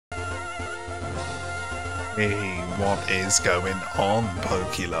Hey, what is going on,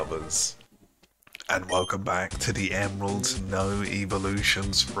 Poke lovers? And welcome back to the Emerald No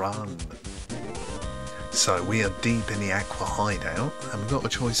Evolutions run. So we are deep in the Aqua hideout and we've got a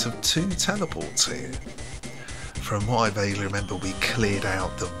choice of 2 teleports here. From what I vaguely remember, we cleared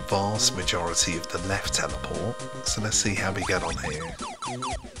out the vast majority of the left teleport, so let's see how we get on here.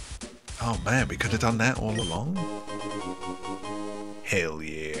 Oh man, we could have done that all along? Hell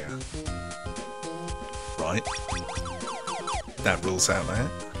yeah. Right. That rules out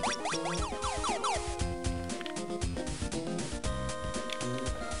that.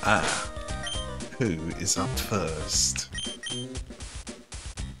 Ah. Who is up first?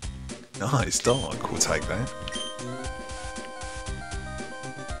 Nice, Dark. We'll take that.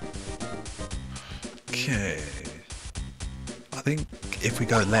 Okay. I think if we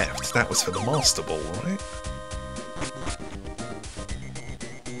go left, that was for the Master Ball, right?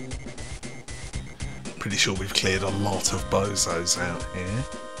 Pretty sure we've cleared a lot of bozos out here.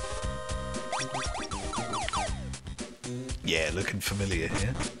 Yeah, looking familiar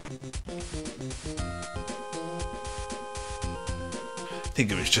here. I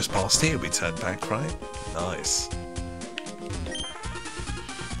think it was just past here we turned back, right? Nice.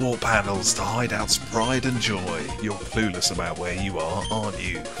 War panels, the hideout's pride and joy. You're clueless about where you are, aren't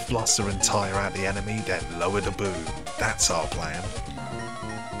you? Fluster and tire out the enemy, then lower the boom. That's our plan.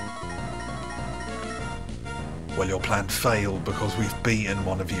 Well, your plan failed because we've beaten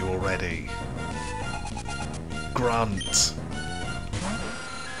one of you already. Grunt.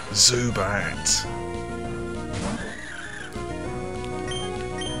 Zubat.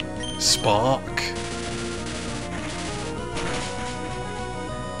 Spark.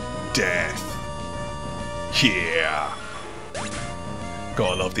 Death. Yeah.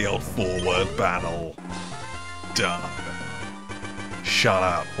 Gotta love the old 4-word battle. Done. Shut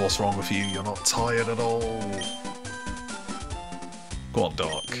up. What's wrong with you? You're not tired at all. Go on,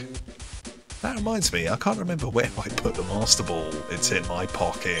 Doc. That reminds me, I can't remember where I put the Master Ball. It's in my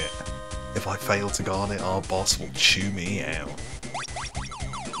pocket. If I fail to guard it, our boss will chew me out.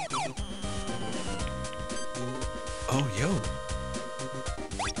 Oh, yo.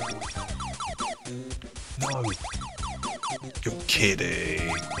 No. You're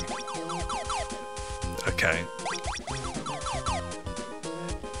kidding. Okay.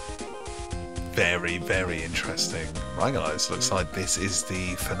 Very, very interesting. Right guys, looks like this is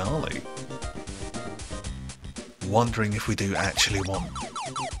the finale. Wondering if we do actually want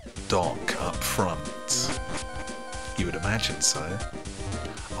Doc up front. You would imagine so.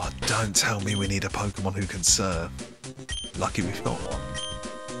 Oh, don't tell me we need a Pokemon who can surf. Lucky we've got one.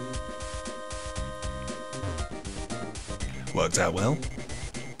 Worked out well.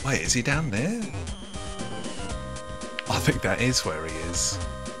 Wait, is he down there? I think that is where he is.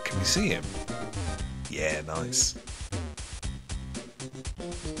 Can we see him? Yeah, nice.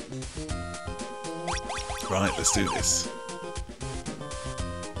 Right, let's do this.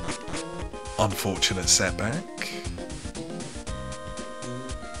 Unfortunate setback.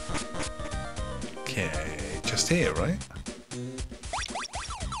 Okay, just here, right?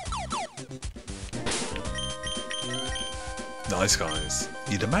 Nice, guys.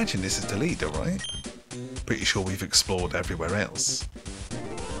 You'd imagine this is the leader, right? Pretty sure we've explored everywhere else.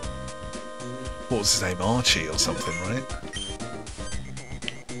 What was his name? Archie or something, right?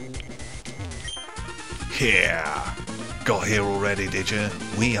 Yeah. Got here already, did you?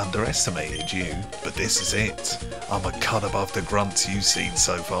 We underestimated you, but this is it. I'm a cut above the grunts you've seen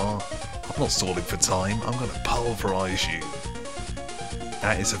so far. I'm not stalling for time, I'm gonna pulverise you.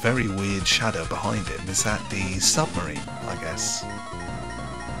 That is a very weird shadow behind him. Is that the Submarine, I guess?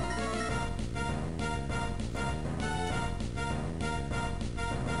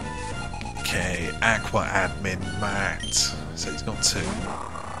 Okay, Aqua Admin Matt. So he's got 2.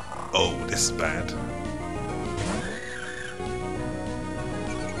 Oh, this is bad.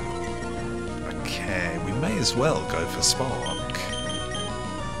 Okay, we may as well go for Spark.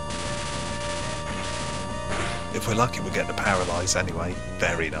 If we're lucky, we'll get the Paralyze anyway.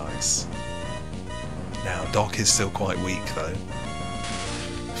 Very nice. Now, Doc is still quite weak though.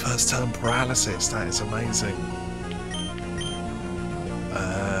 First turn paralysis, that is amazing.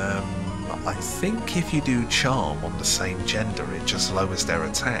 I think if you do Charm on the same gender, it just lowers their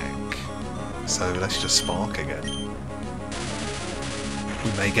attack. So let's just Spark again.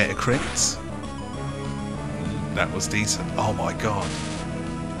 We may get a crit. That was decent. Oh my god.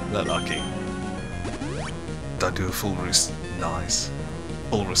 We're lucky. Don't do a full restore. Nice.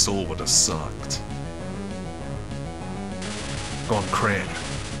 Full restore would have sucked. Go on, crit.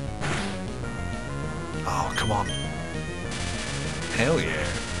 Oh, come on. Hell yeah.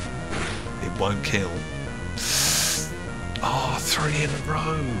 It won't kill. Oh, 3 in a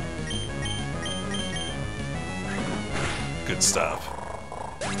row. Good stuff.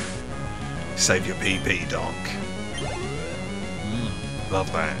 Save your PP, Doc.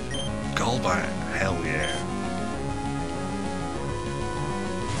 Love that. Golbat, hell yeah.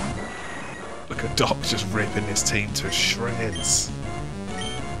 Look at Doc just ripping his team to shreds.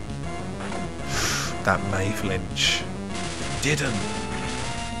 That Mayflinch didn't.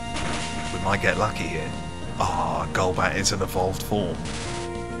 We might get lucky here. Ah, Golbat is an evolved form.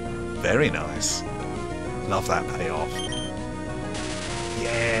 Very nice. Love that payoff.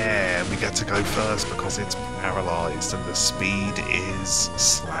 Yeah, we get to go first because it's paralysed and the speed is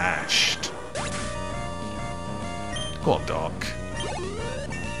slashed. Go on, Doc.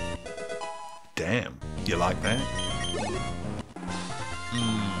 Damn, you like that?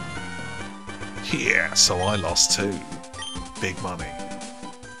 Yeah, so I lost too. Big money.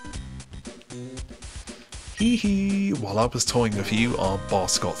 Hee hee, while I was toying with you, our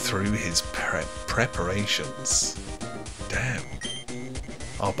boss got through his preparations. Damn.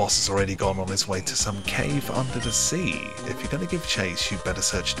 Our boss has already gone on his way to some cave under the sea. If you're going to give chase, you'd better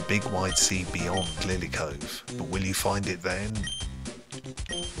search the big wide sea beyond Lily Cove. But will you find it then?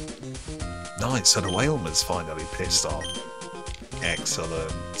 Nice, so the whaleman's finally pissed off.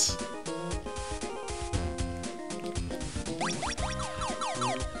 Excellent.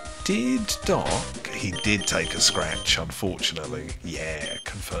 Did Doc? He did take a scratch, unfortunately. Yeah,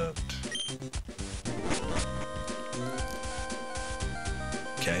 confirmed.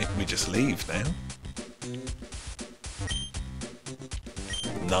 Okay, we just leave now.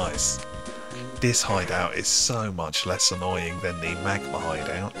 Nice. This hideout is so much less annoying than the magma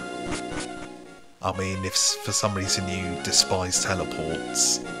hideout. I mean, if for some reason you despise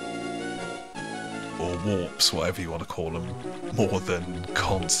teleports, or warps, whatever you want to call them, more than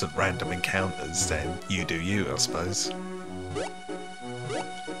constant random encounters, then you do you, I suppose.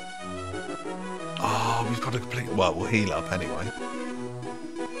 Oh, we've got to complete... Well, we'll heal up anyway.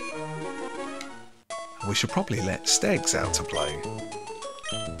 We should probably let Stegs out to play.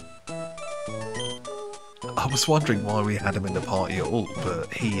 I was wondering why we had him in the party at all,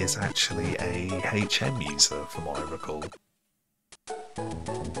 but he is actually a HM user, from what I recall.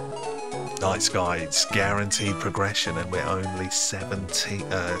 Nice guides, guaranteed progression, and we're only 7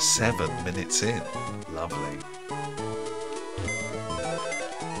 minutes in. Lovely.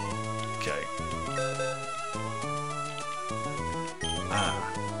 Okay.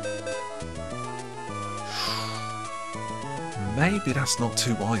 Maybe that's not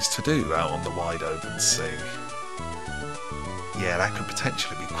too wise to do out on the wide open sea. Yeah, that could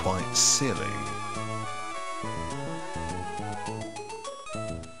potentially be quite silly.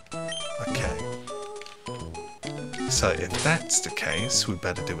 Okay. So if that's the case, we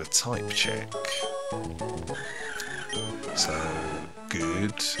better do a type check. So,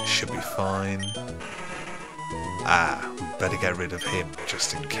 good, should be fine. Ah, we better get rid of him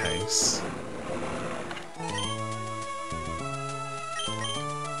just in case.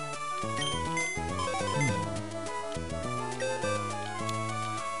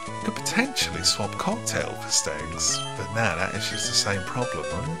 Could potentially swap Cocktail for Stegs, but nah, that is just the same problem,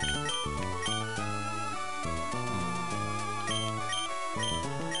 right?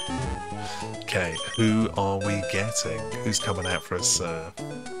 Okay, who are we getting? Who's coming out for a serve?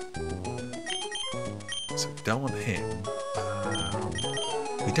 So we don't want him.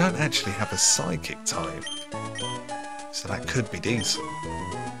 We don't actually have a Psychic type, so that could be decent.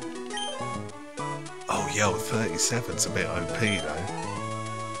 Oh yo, 37's a bit OP though.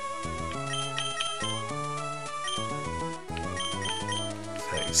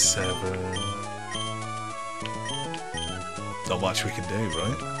 Not much we can do,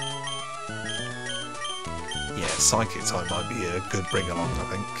 right? Yeah, Psychic type might be a good bring along, I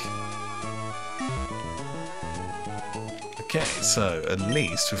think. Okay, so at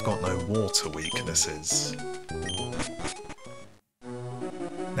least we've got no water weaknesses.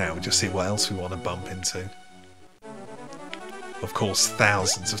 Now we'll just see what else we want to bump into. Of course,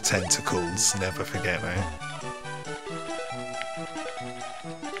 thousands of tentacles, never forget that.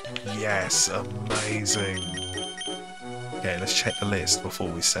 Yes, amazing. Okay, let's check the list before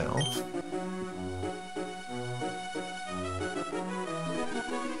we set off.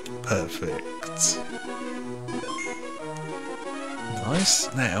 Perfect. Nice.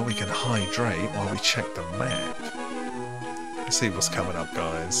 Now we can hydrate while we check the map. Let's see what's coming up,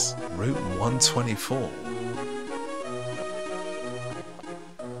 guys. Route 124.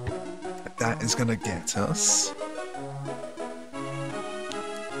 That is going to get us...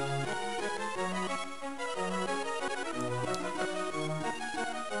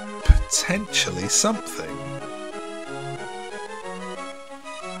 potentially something.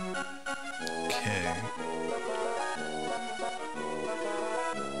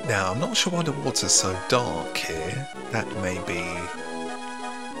 Now, I'm not sure why the water's so dark here. That may be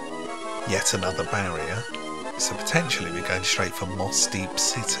yet another barrier. So potentially we're going straight for Moss Deep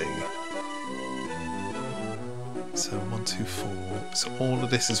City. So 124. So all of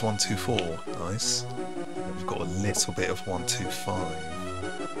this is 124. Nice. We've got a little bit of 125.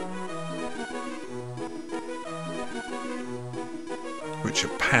 Which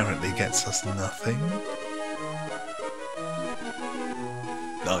apparently gets us nothing.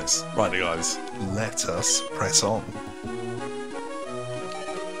 Nice. Right guys, let us press on.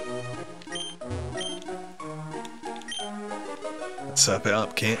 Let's surf it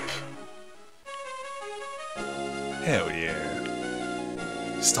up, Kip. Hell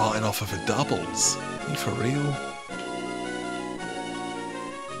yeah. Starting off with a doubles. Are you for real?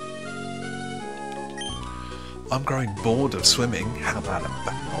 I'm growing bored of swimming. How about a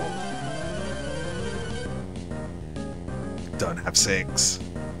battle? Don't have 6.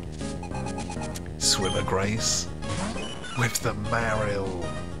 Swimmer Grace. With the Mariel.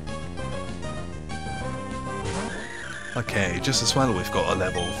 Okay, just as well we've got a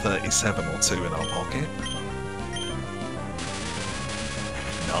level 37 or 2 in our pocket.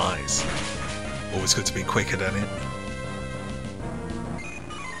 Nice. Always good to be quicker than it.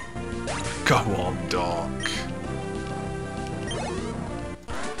 Go on, Doc.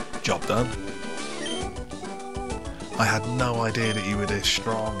 Job done. I had no idea that you were this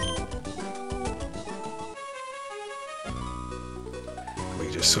strong.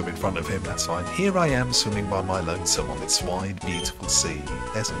 We just swim in front of him, that's fine. Here I am swimming by my lonesome on this wide, beautiful sea.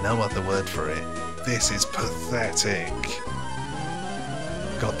 There's no other word for it. This is pathetic.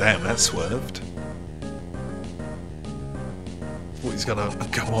 God damn, that swerved. Thought he's gonna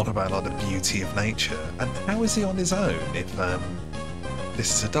go on about like the beauty of nature. And how is he on his own if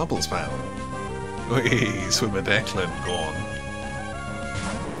this is a doubles battle? Whee, swimmer Declan, go on.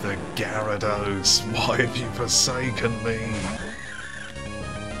 The Gyarados, why have you forsaken me?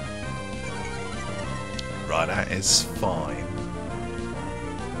 Right, that is fine.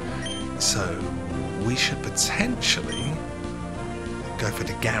 So, we should potentially go for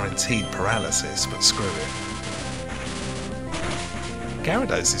the guaranteed paralysis, but screw it.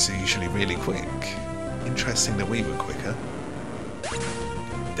 Gyarados is usually really quick. Interesting that we were quicker.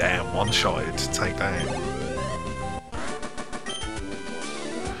 Damn, one-shotted. Take that.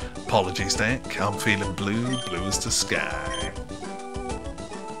 Apologies, Deck. I'm feeling blue as the sky.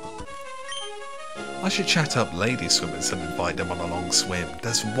 I should chat up lady swimmers and invite them on a long swim.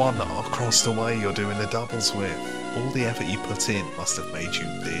 There's one across the way you're doing the doubles with. All the effort you put in must have made you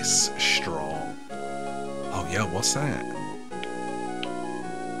this strong. Oh yeah, what's that?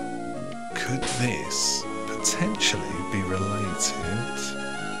 Could this potentially be related?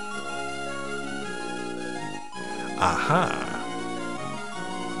 Aha!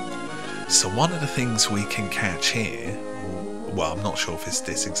 So one of the things we can catch here, well, I'm not sure if it's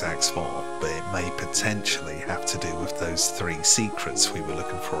this exact spot, but it may potentially have to do with those 3 secrets we were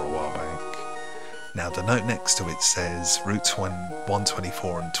looking for a while back. Now the note next to it says routes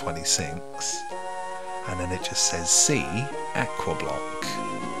 124 and 26, and then it just says C, Aqua Block.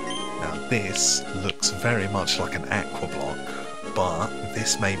 Now this looks very much like an Aqua Block, but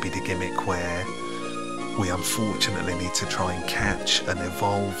this may be the gimmick where we unfortunately need to try and catch an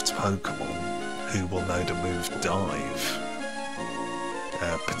evolved Pokemon who will know the move Dive.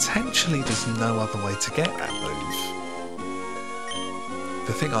 Potentially there's no other way to get that move.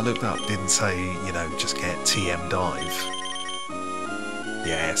 The thing I looked up didn't say, you know, just get TM Dive.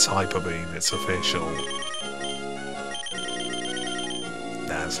 Yes, Hyper Beam, it's official.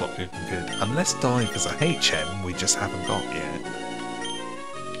 Nah, it's not looking good. Unless Dive is a HM we just haven't got yet.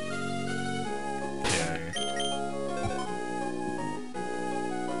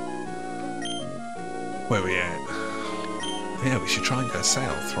 Where are we at? Yeah, we should try and go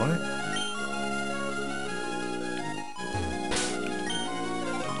south, right?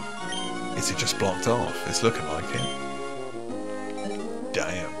 Is it just blocked off? It's looking like it.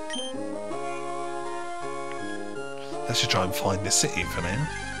 Damn. Let's just try and find the city for now.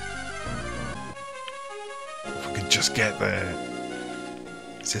 If we could just get there.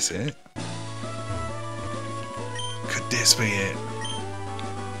 Is this it? Could this be it?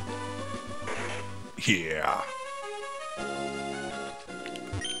 Yeah.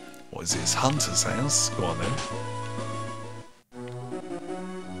 What is this? Hunter's house? Go on then.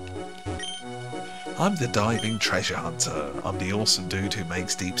 I'm the diving treasure hunter. I'm the awesome dude who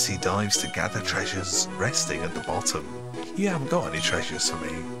makes deep sea dives to gather treasures resting at the bottom. You haven't got any treasures for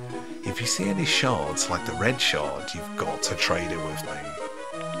me. If you see any shards like the red shard, you've got to trade it with me.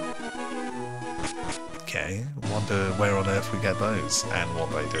 Okay, wonder where on earth we get those and what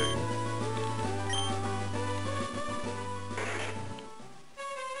they do.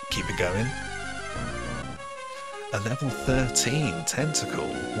 Keep it going. A level 13 tentacle.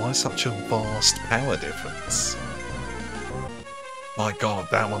 Why such a vast power difference? My god,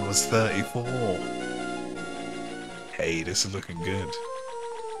 that one was 34. Hey, this is looking good.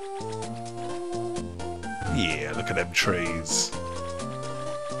 Yeah, look at them trees.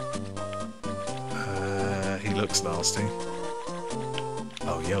 He looks nasty.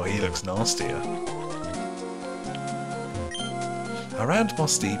 Oh, yeah, he looks nastier. Around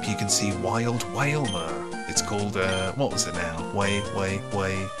Moss Deep, you can see Wild Whalmer. It's called, what was it now?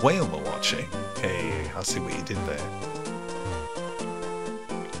 Whalmer watching. Hey, I see what you did there.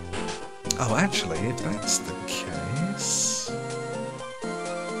 Oh, actually, if that's the case...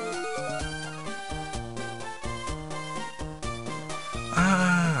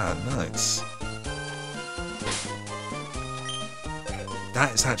 Ah, nice.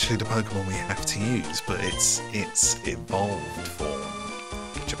 That is actually the Pokemon we have to use, but it's evolved form,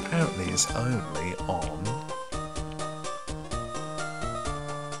 which apparently is only on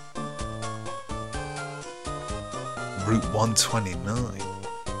Route 129.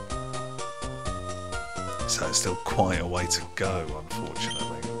 So it's still quite a way to go,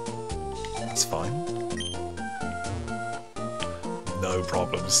 unfortunately. That's fine. No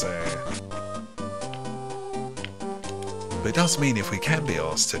problems there. But it does mean if we can be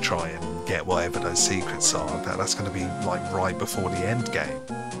asked to try and get whatever those secrets are, that's going to be like right before the end game.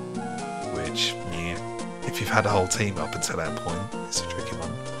 Which, yeah, if you've had a whole team up until that point, it's a tricky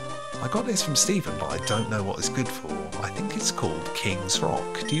one. I got this from Stephen, but I don't know what it's good for. I think it's called King's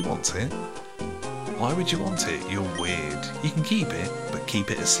Rock. Do you want it? Why would you want it? You're weird. You can keep it, but keep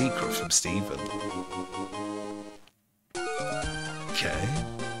it a secret from Stephen. Okay.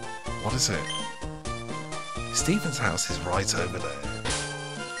 What is it? Stephen's house is right over there.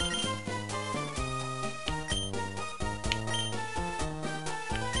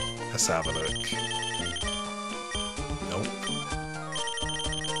 Let's have a look. Nope.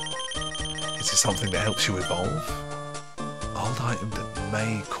 Is it something that helps you evolve? Old item that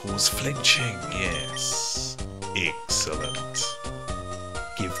may cause flinching. Yes. Excellent.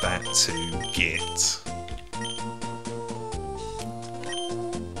 Give that to Git.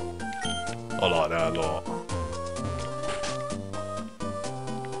 I like that a lot.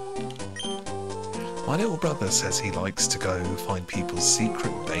 My little brother says he likes to go find people's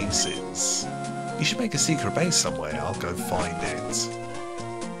secret bases. You should make a secret base somewhere, I'll go find it.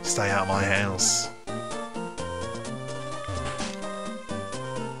 Stay out of my house.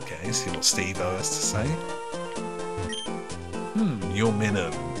 Okay, see what Steve-O has to say. Your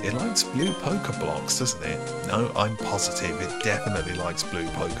Minnow. It likes blue poker blocks, doesn't it? No, I'm positive it definitely likes blue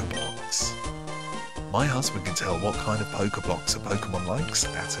poker blocks. My husband can tell what kind of poker blocks a Pokemon likes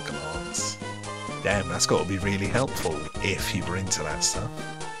at a glance. Damn, that's got to be really helpful, if you were into that stuff.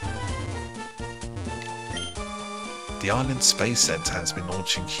 The Island Space Center has been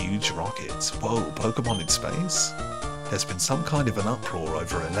launching huge rockets. Whoa, Pokemon in space? There's been some kind of an uproar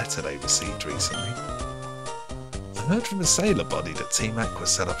over a letter they received recently. I heard from a sailor buddy that Team Aqua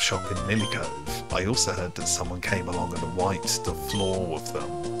set up shop in Lily Cove. I also heard that someone came along and wiped the floor with them.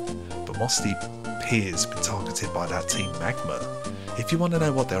 But Moss Deep appears been targeted by that Team Magma. If you want to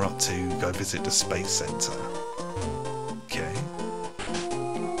know what they're up to, go visit the Space Center. Okay.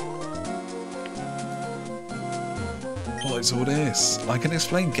 What is all this? I can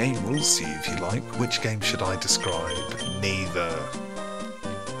explain game rules to you if you like. Which game should I describe? Neither.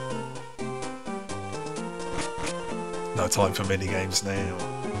 No time for minigames now.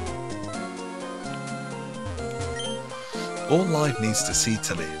 All life needs to see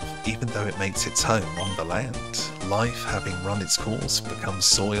to live, even though it makes its home on the land. Life, having run its course, becomes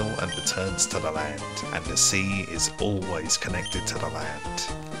soil and returns to the land, and the sea is always connected to the land.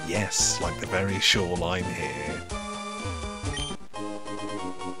 Yes, like the very shoreline here.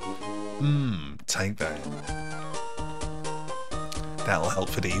 Take that. That'll help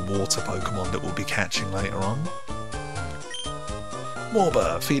for the water Pokemon that we'll be catching later on.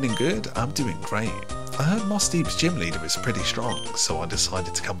 Morba, feeling good? I'm doing great. I heard Moss Deep's gym leader is pretty strong, so I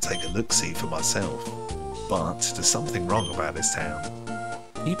decided to come take a look-see for myself. But there's something wrong about this town.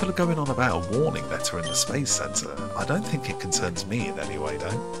 People are going on about a warning letter in the Space Center. I don't think it concerns me in any way,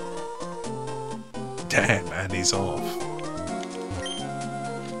 though. Damn, and he's off.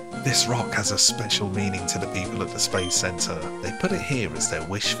 This rock has a special meaning to the people at the Space Center. They put it here as their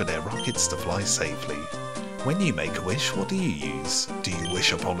wish for their rockets to fly safely. When you make a wish, what do you use? Do you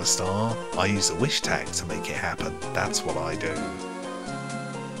wish upon a star? I use a wish tag to make it happen. That's what I do.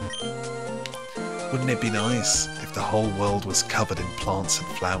 Wouldn't it be nice if the whole world was covered in plants and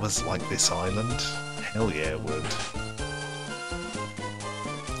flowers like this island? Hell yeah, it would.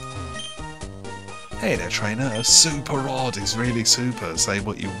 Hey there, trainer. A super rod is really super. Say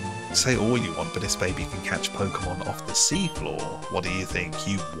all you want, but this baby can catch Pokemon off the seafloor. What do you think?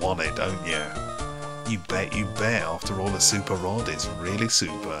 You want it, don't you? You bet, you bet. After all, a super rod is really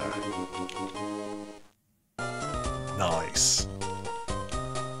super. Nice.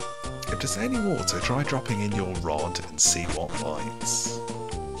 If there's any water, try dropping in your rod and see what bites.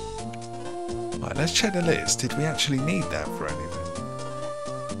 Right, let's check the list. Did we actually need that for anything?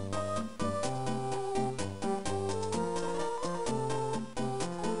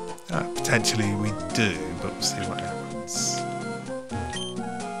 Potentially we do, but we'll see what happens.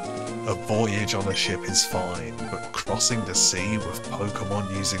 A voyage on a ship is fine, but crossing the sea with Pokemon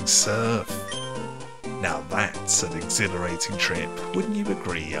using surf? Now that's an exhilarating trip, wouldn't you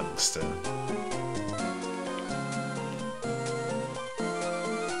agree, youngster?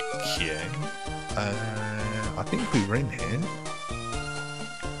 Okay. I think we were in here.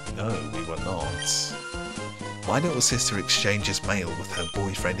 No, we were not. My little sister exchanges mail with her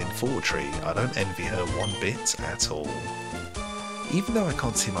boyfriend in Fortree. I don't envy her one bit at all. Even though I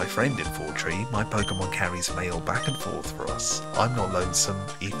can't see my friend in Fortree, my Pokemon carries mail back and forth for us. I'm not lonesome,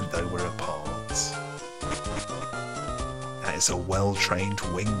 even though we're apart. That is a well-trained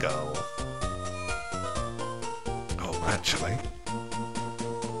Wingull. Oh, actually.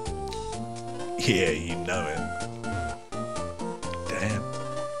 Yeah, you know him. Damn.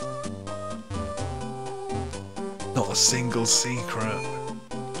 Not a single secret.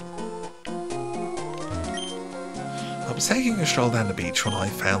 I was taking a stroll down the beach when I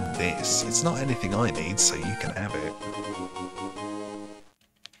found this. It's not anything I need, so you can have it.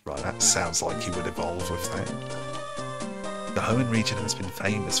 Right, that sounds like you would evolve with that. The Hoenn region has been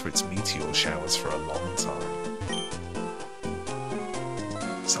famous for its meteor showers for a long time.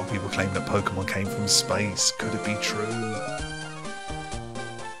 Some people claim that Pokemon came from space. Could it be true?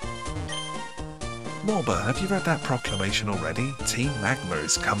 Morba, have you read that proclamation already? Team Magma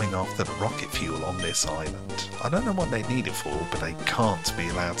is coming after the rocket fuel on this island. I don't know what they need it for, but they can't be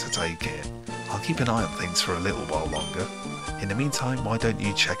allowed to take it. I'll keep an eye on things for a little while longer. In the meantime, why don't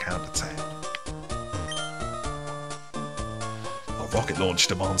you check out the town? A rocket launch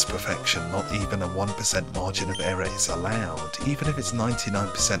demands perfection. Not even a 1% margin of error is allowed. Even if it's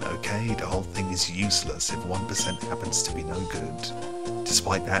 99% okay, the whole thing is useless if 1% happens to be no good.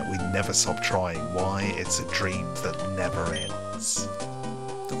 Despite that, we never stop trying. Why? It's a dream that never ends.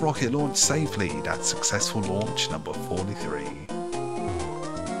 The rocket launched safely. That's successful launch number 43.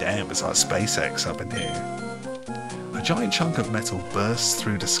 Damn, it's like SpaceX up in here. A giant chunk of metal bursts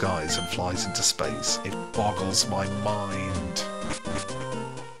through the skies and flies into space. It boggles my mind.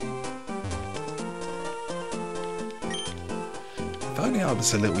 If only I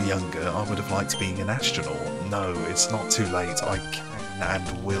was a little younger, I would have liked being an astronaut. No, it's not too late. I can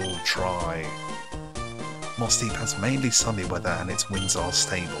and will try. Moss Deep has mainly sunny weather and its winds are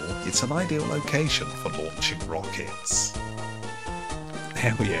stable. It's an ideal location for launching rockets.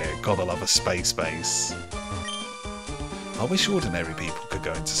 Hell yeah, gotta love a space base. I wish ordinary people could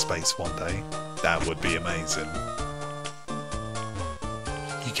go into space one day. That would be amazing.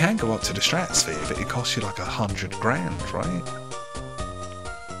 You can go up to the stratosphere, but it costs you like 100 grand, right?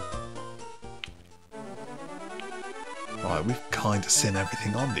 Right, we've kind of seen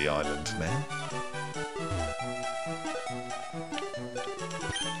everything on the island now.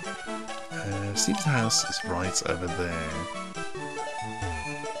 Steve's house is right over there.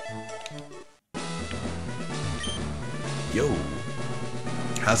 Yo!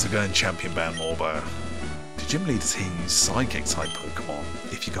 How's it going, Champion Band Morba? The gym leaders here use Psychic type Pokemon.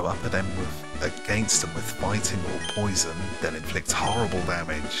 If you go up against them with fighting or poison, they'll inflict horrible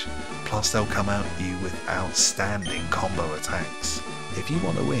damage. Plus they'll come at you with outstanding combo attacks. If you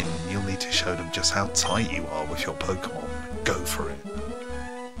want to win, you'll need to show them just how tight you are with your Pokemon. Go for it.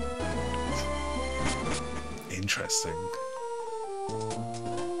 Interesting.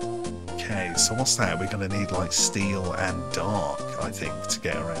 Okay, so what's that? We're going to need like Steel and Dark, I think, to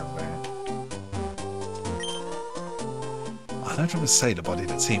get around there. I don't want to say the body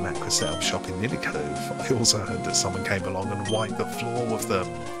that Team Aqua set up shop in Lily Cove. I also heard that someone came along and wiped the floor with them,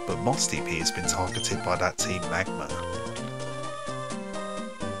 but Moss DP has been targeted by that Team Magma.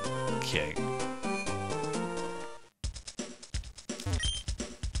 Okay.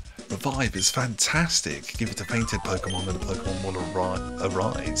 Revive is fantastic. Give it a fainted Pokemon and the Pokemon will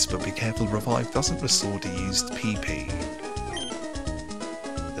arise, but be careful, Revive doesn't restore the used PP.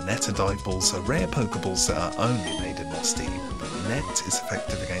 The Net and Dive Balls are rare Pokeballs that are only made in this team. Net is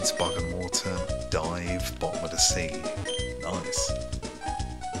effective against bug and water. Dive, bottom of the sea. Nice.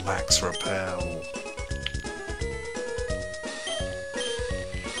 Max Repel.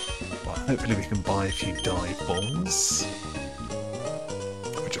 Well, hopefully we can buy a few Dive Balls.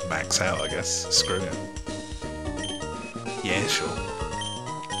 Which are max out, I guess. Screw it. Yeah, sure.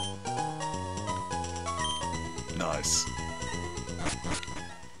 Nice.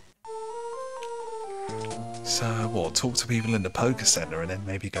 So, what? Talk to people in the Poke Center and then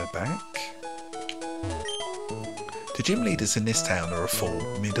maybe go back? The gym leaders in this town are a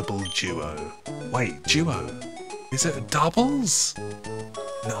formidable duo. Wait, duo? Is it doubles?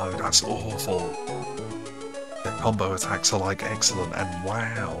 No, that's awful. Their combo attacks are like excellent and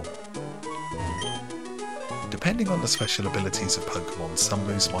wow. Depending on the special abilities of Pokemon, some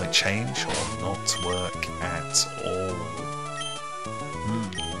moves might change or not work at all.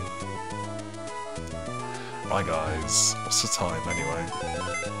 Right guys, what's the time anyway?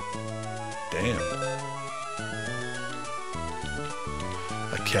 Damn.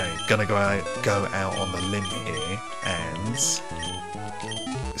 Okay, gonna go out on the limb here and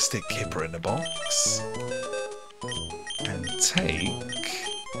stick Kipper in the box and take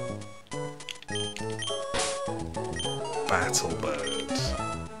Battle Bird.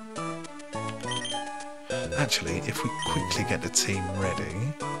 Actually, if we quickly get the team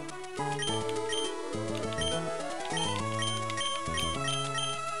ready.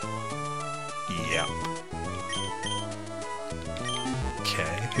 Yep.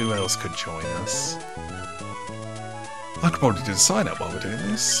 Okay, who else could join us? I could probably do the sign up while we're doing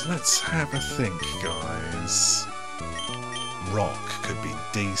this. Let's have a think, guys. Rock could be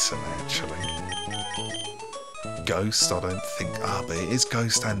decent, actually. Ghost, I don't think. Ah, but it is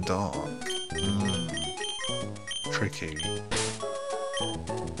Ghost and Dark. Tricky.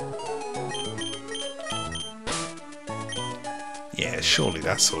 Yeah, surely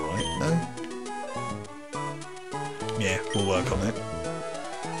that's alright, no? Yeah, we'll work on it.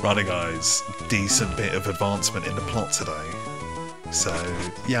 Righty guys, decent bit of advancement in the plot today. So,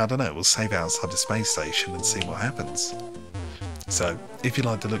 yeah, I don't know, we'll save outside the space station and see what happens. So, if you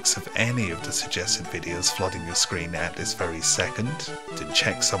like the looks of any of the suggested videos flooding your screen at this very second, then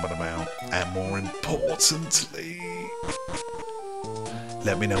check some of them out, and more importantly,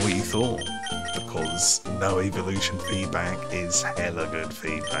 let me know what you thought, because no evolution feedback is hella good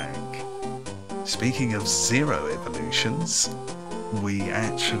feedback. Speaking of zero evolutions, we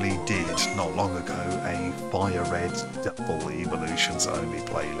actually did, not long ago, a Fire Red Double Evolutions Only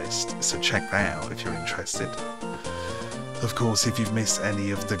playlist, so check that out if you're interested. Of course, if you've missed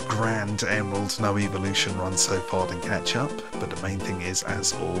any of the grand Emerald No Evolution run so far, then catch up, but the main thing is,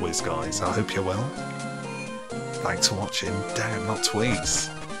 as always guys, I hope you're well. Thanks for watching, damn not tweets,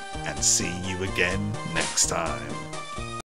 and see you again next time.